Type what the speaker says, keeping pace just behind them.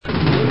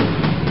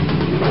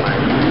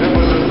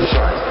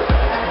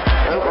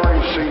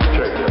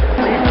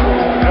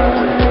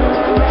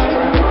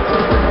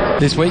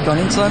This week on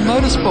Inside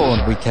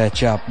Motorsport, we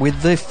catch up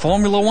with the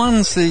Formula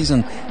One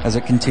season as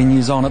it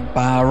continues on at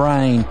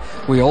Bahrain.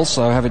 We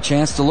also have a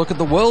chance to look at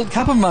the World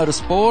Cup of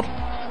Motorsport.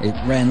 It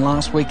ran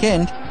last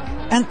weekend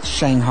at the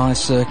Shanghai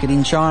Circuit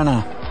in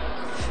China.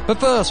 But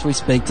first, we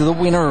speak to the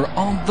winner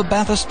of the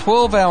Bathurst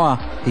 12-hour.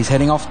 He's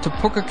heading off to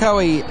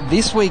Pukekohe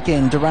this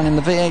weekend to run in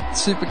the V8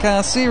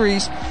 Supercar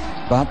Series.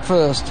 But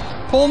first,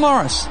 Paul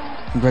Morris.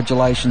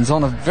 Congratulations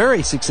on a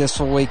very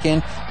successful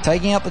weekend,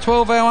 taking out the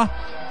 12-hour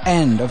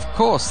and, of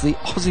course, the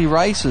Aussie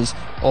races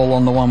all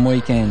on the one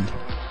weekend.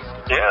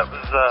 Yeah, it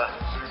was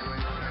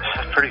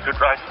a pretty good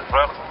race as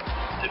well.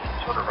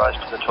 Different sort of race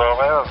to the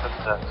 12-hour,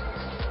 but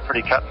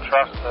pretty cut and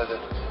thrust. So to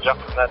jump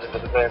from that into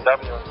the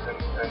BMW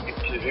and get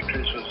 2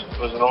 victories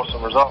was an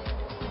awesome result.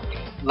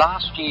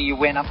 Last year you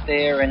went up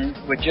there and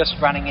were just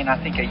running in,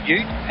 I think, a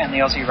Ute and the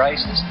Aussie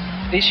races.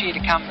 This year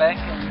to come back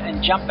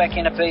and jump back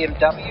in a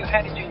BMW,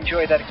 how did you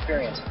enjoy that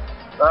experience?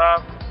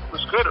 It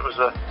was good. It was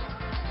I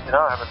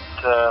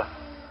haven't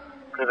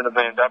driven a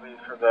BMW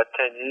for about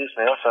 10 years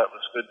now, so it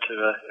was good to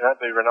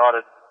be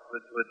reunited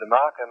with the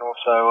marque and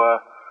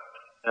also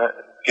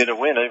get a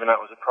win, even though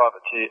it was a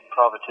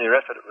privateer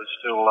effort. It was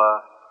still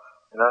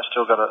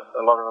still got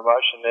a lot of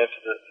emotion there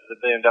for the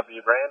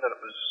BMW brand,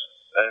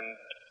 and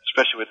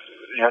especially with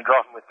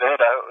driving with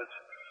Verdo, it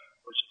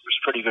was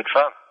pretty good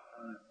fun.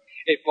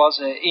 It was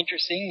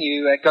interesting.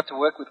 You got to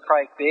work with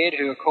Craig Baird,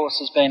 who, of course,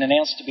 has been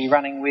announced to be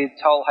running with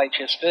Toll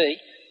HSV.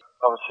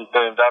 Obviously,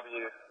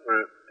 BMW,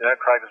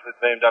 Craig was with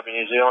BMW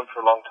New Zealand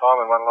for a long time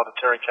and won a lot of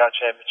touring car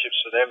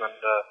championships for them, and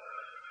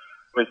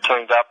we've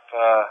teamed up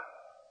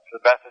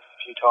for Bathurst a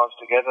few times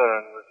together,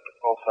 and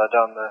we've also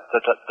done the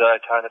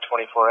Daytona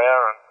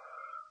 24-hour, and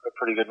we're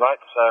pretty good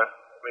mates, so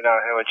we know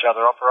how each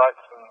other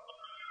operates, and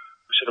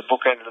we sort of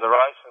bookended the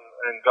race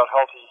and got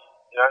Holty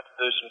to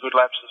do some good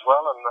laps as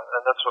well, and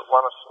that's what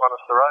won us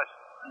the race.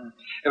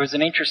 It was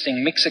an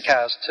interesting mix of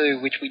cars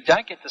too, which we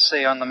don't get to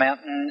see on the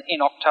mountain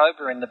in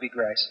October in the big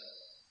race.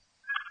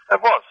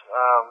 It was.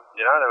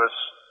 There was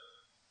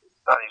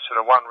only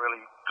sort of one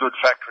really good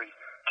factory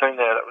team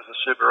there. That was the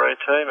Subaru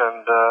team,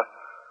 and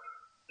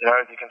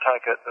if you can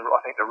take it,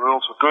 I think the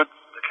rules were good.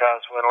 The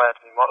cars weren't allowed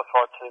to be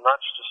modified too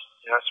much, just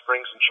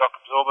springs and shock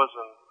absorbers,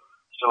 and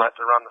still had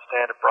to run the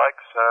standard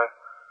brakes. So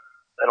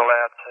that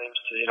allowed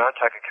teams to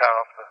take a car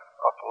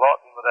off the lot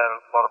and without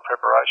a lot of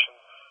preparation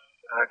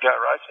go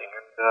racing,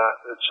 and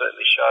it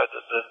certainly showed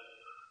that the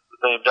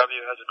BMW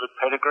has a good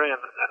pedigree,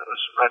 and it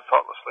was ran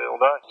faultlessly all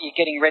day. You're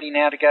getting ready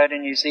now to go to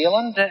New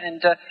Zealand,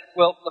 and the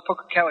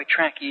Pukekohe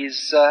track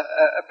is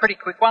a pretty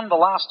quick one. The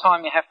last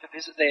time you have to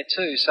visit there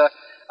too, so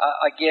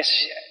I guess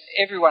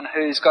everyone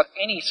who's got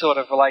any sort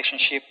of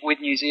relationship with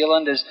New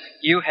Zealand, as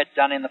you had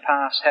done in the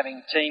past,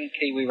 having Team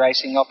Kiwi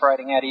Racing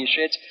operating out of your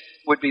sheds,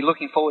 would be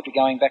looking forward to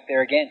going back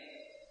there again.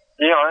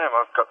 Yeah, I am.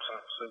 I've got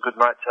some good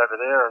mates over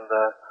there, and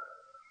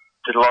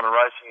did a lot of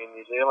racing in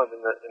New Zealand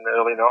in the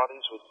early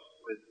 90s with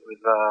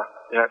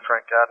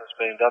Frank Gardner's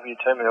BMW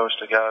team. We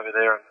used to go over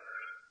there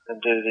and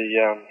do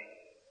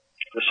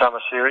the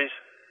summer series,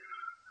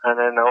 and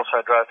then I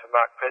also drove for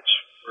Mark Petch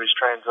for his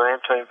Trans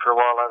Am team for a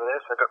while over there.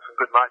 So I got some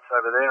good mates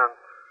over there,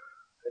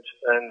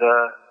 and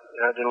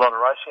did a lot of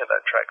racing at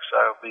that track.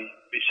 So it'll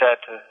be sad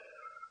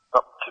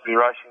not to be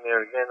racing there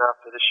again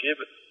after this year,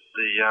 but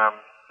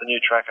the new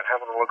track at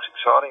Hamilton looks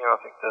exciting, and I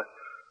think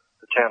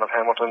the town of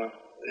Hamilton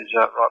is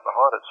right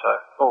behind it, so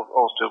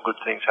all still good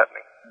things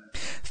happening.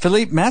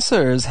 Felipe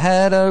Massa has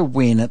had a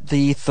win at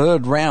the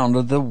third round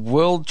of the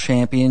World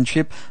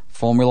Championship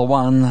Formula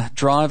One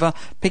driver,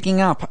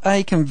 picking up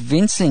a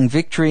convincing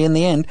victory in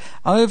the end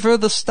over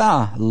the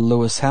star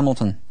Lewis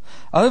Hamilton.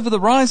 Over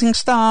the rising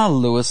star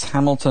Lewis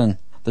Hamilton.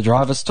 The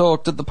drivers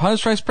talked at the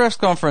post-race press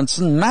conference,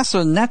 and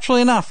Massa,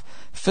 naturally enough,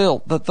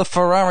 felt that the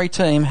Ferrari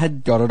team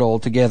had got it all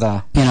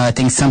together. I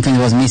think something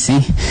was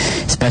missing,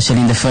 especially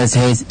in the first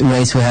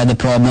race we had a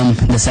problem.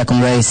 The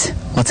second race,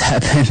 what's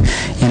happened,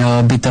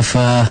 a bit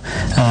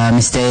of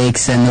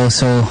mistakes, and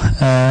also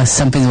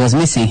something was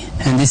missing.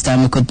 And this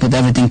time we could put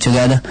everything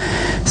together.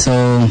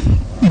 So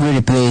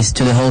really pleased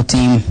to the whole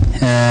team,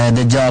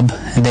 the job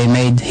they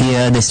made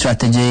here, the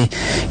strategy,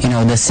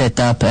 the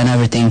setup and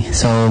everything.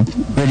 So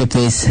really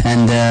pleased,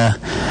 and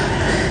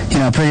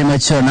pretty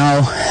much sure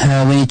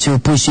now we need to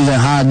push even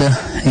harder.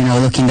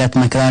 Looking at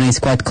McLaren is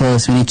quite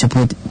close. We need to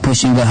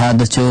push even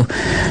harder to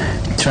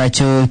try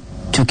to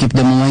keep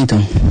the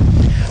momentum.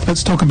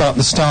 Let's talk about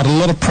the start. A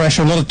lot of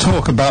pressure, a lot of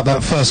talk about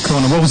that first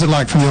corner. What was it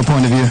like from your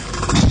point of view?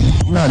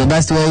 No, the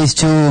best way is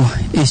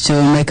to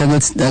make a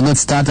good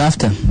start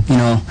after.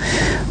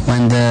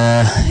 When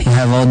you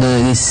have all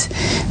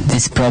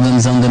these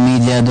problems on the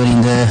media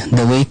during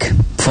the week.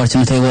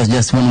 Fortunately, it was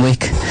just 1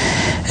 week,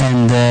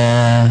 and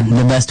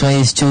the best way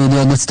is to do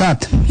a good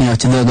start.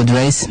 To do a good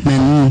race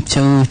and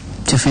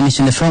to finish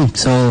in the front.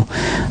 So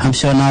I'm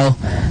sure now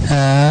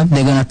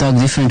they're gonna talk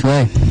different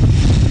way.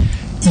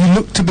 You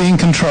looked to be in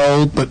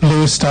control, but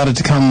Lewis started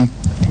to come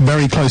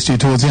very close to you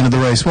towards the end of the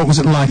race. What was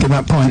it like at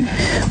that point?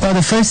 Well,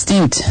 the first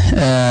stint,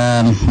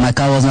 my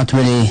car was not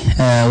really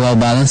well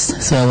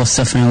balanced, so I was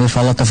suffering with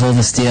a lot of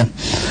oversteer,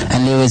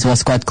 and Lewis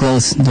was quite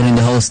close during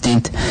the whole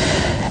stint.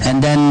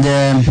 And then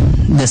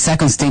the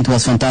second stint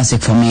was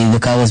fantastic for me. The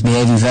car was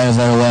behaving very,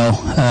 very well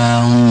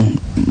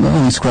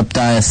on scrub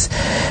tires,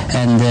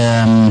 and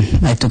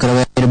I took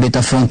a little bit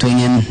of front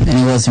wing, and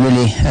it was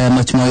really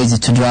much more easy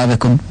to drive. I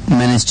could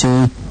manage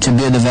to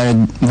build a very,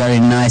 very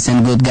nice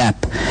and good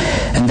gap.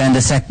 And then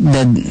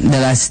the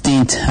last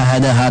stint, I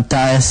had hard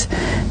tires,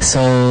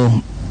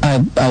 so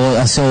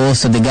I saw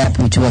also the gap,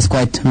 which was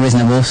quite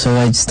reasonable, so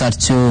I started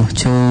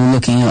to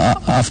looking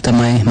after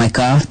my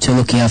car, to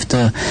looking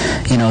after,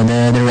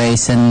 the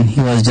race, and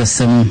it was just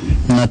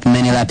not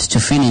many laps to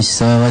finish,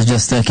 so I was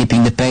just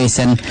keeping the pace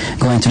and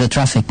going to the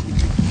traffic.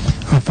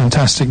 Oh,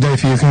 fantastic day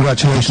for you.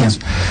 Congratulations.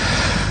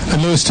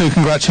 And Lewis too,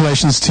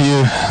 congratulations to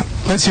you.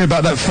 Let's hear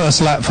about that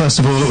first lap, first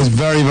of all. It was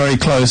very, very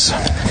close.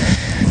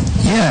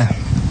 Yeah.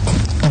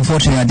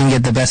 Unfortunately, I didn't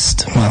get the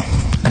best, I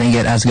didn't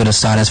get as good a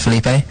start as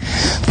Felipe,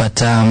 but,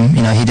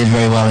 he did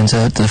very well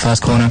into the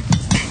first corner.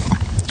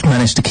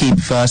 Managed to keep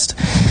first.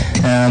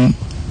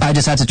 I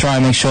just had to try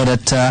and make sure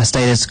that I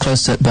stayed as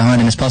close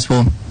behind him as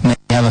possible. Maybe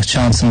have a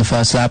chance in the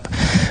first lap,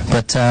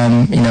 but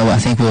I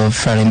think we were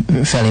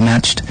fairly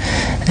matched,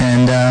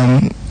 and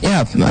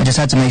I just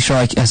had to make sure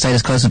I stayed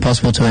as close as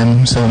possible to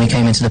him. So when we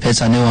came into the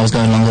pits, I knew I was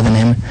going longer than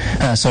him.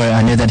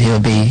 I knew that he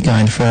would be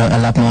going for a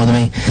lap more than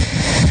me,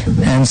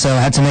 and so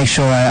I had to make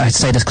sure I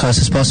stayed as close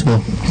as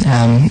possible.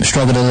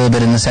 Struggled a little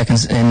bit in the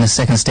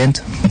second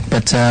stint,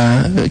 but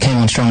came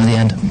on strong at the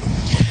end.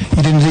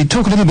 You did indeed.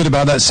 Talk a little bit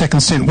about that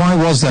second stint. Why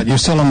was that? You're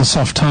still on the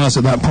soft tyres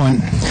at that point.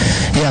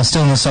 Yeah,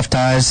 still on the soft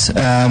tyres.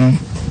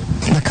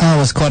 The car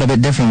was quite a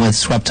bit different with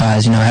scrub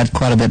tyres. I had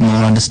quite a bit more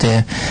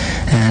understeer,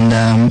 and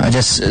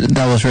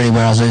that was really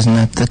where I was losing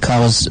it.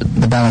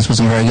 The balance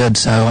wasn't very good,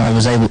 so I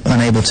was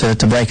unable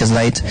to brake as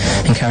late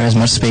and carry as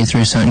much speed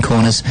through certain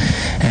corners,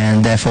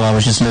 and therefore I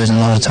was just losing a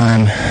lot of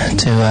time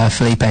to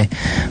Felipe.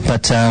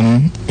 But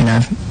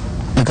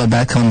we got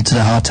back onto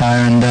the hard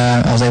tyre, and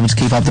I was able to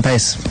keep up the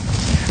pace.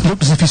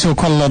 Looked as if you saw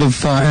quite a lot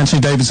of Anthony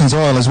Davidson's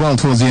oil as well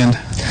towards the end.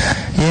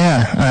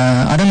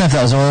 Yeah, I don't know if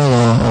that was oil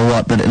or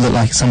what, but it looked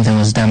like something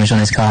was damaged on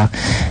his car.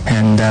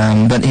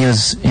 And but he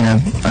was,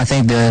 I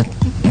think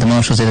the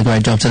marshals did a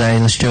great job today,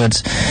 the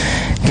stewards,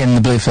 getting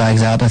the blue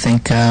flags out. I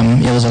think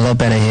it was a lot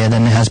better here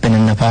than it has been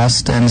in the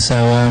past, and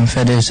so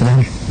fair dues to them.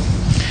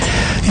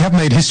 You have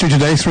made history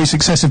today, 3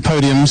 successive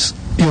podiums.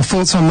 Your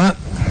thoughts on that?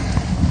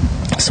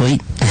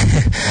 Sweet.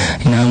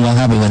 I'm well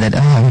happy with it.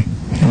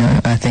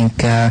 I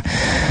think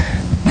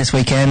this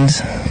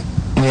weekend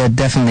we had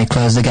definitely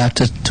closed the gap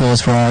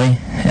towards Ferrari,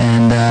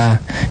 and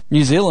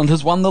New Zealand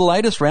has won the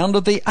latest round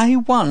of the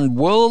A1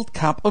 World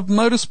Cup of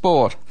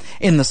Motorsport.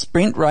 In the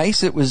sprint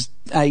race, it was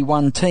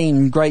A1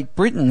 team Great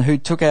Britain who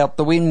took out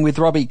the win with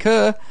Robbie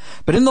Kerr,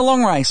 but in the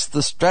long race,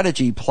 the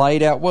strategy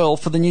played out well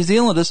for the New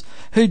Zealanders,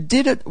 who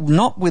did it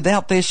not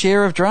without their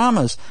share of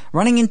dramas,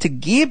 running into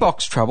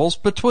gearbox troubles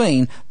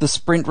between the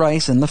sprint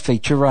race and the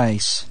feature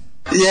race.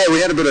 Yeah, we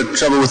had a bit of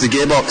trouble with the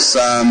gearbox.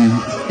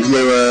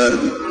 We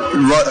were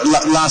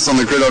last on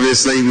the grid,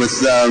 obviously, with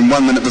 1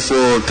 minute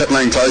before pit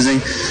lane closing.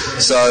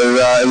 So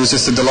it was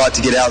just a delight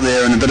to get out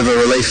there and a bit of a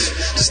relief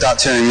to start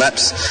turning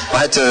laps. I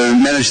had to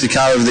manage the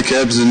car over the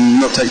curbs and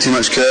not take too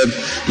much curb,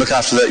 look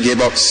after that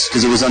gearbox,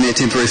 because it was only a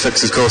temporary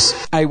fix, of course.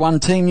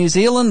 A1 Team New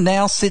Zealand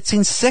now sits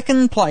in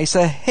second place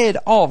ahead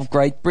of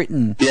Great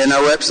Britain. Yeah,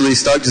 no, we're absolutely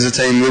stoked as a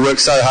team. We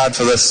worked so hard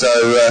for this, so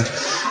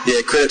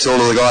credit to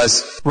all of the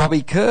guys.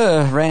 Robbie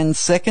Kerr ran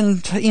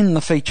second in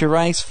the feature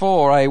race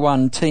for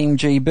A1 Team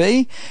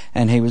GB,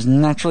 and he was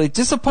naturally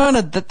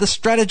disappointed that the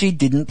strategy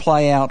didn't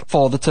play out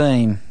for the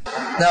team.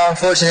 No,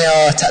 unfortunately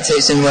our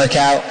tactics didn't work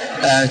out.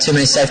 Too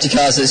many safety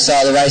cars at the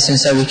start of the race, and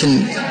so we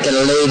couldn't get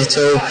a lead at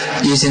all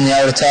using the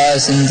older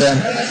tyres, and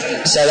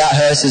so that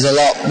hurt us a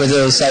lot with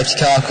the safety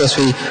car. Of course,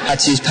 we had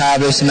to use power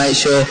boost to make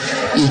sure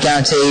you're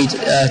guaranteed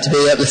to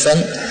be up the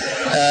front,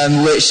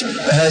 which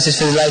hurt us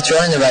for later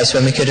on in the race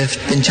when we could have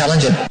been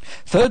challenging.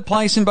 Third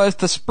place in both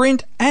the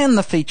sprint and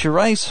the feature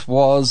race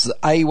was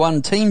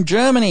A1 Team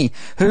Germany,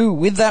 who,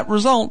 with that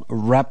result,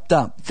 wrapped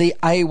up the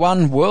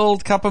A1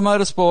 World Cup of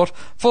Motorsport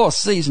for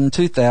season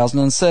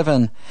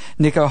 2007.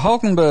 Nico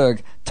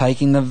Hulkenberg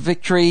taking the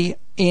victory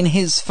in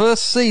his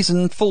first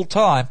season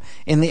full-time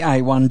in the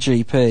A1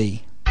 GP.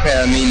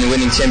 Yeah,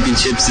 winning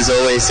championships is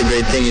always a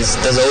great thing. It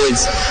does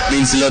always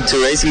means a lot to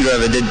a racing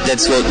driver.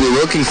 That's what we're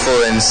working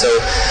for, and so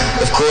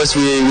of course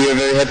we are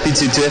very happy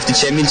to have the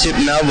championship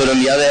now. But on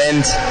the other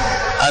hand,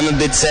 I'm a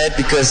bit sad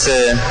because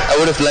I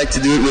would have liked to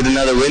do it with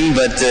another win,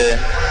 but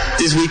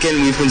this weekend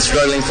we've been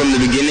struggling from the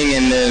beginning,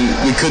 and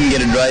we couldn't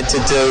get it right to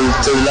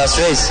the last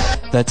race.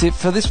 That's it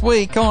for this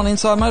week on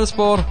Inside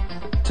Motorsport.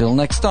 Till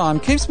next time,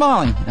 keep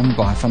smiling and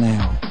bye for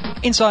now.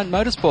 Inside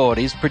Motorsport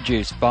is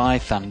produced by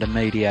Thunder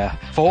Media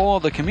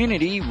for the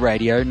Community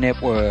Radio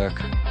Network.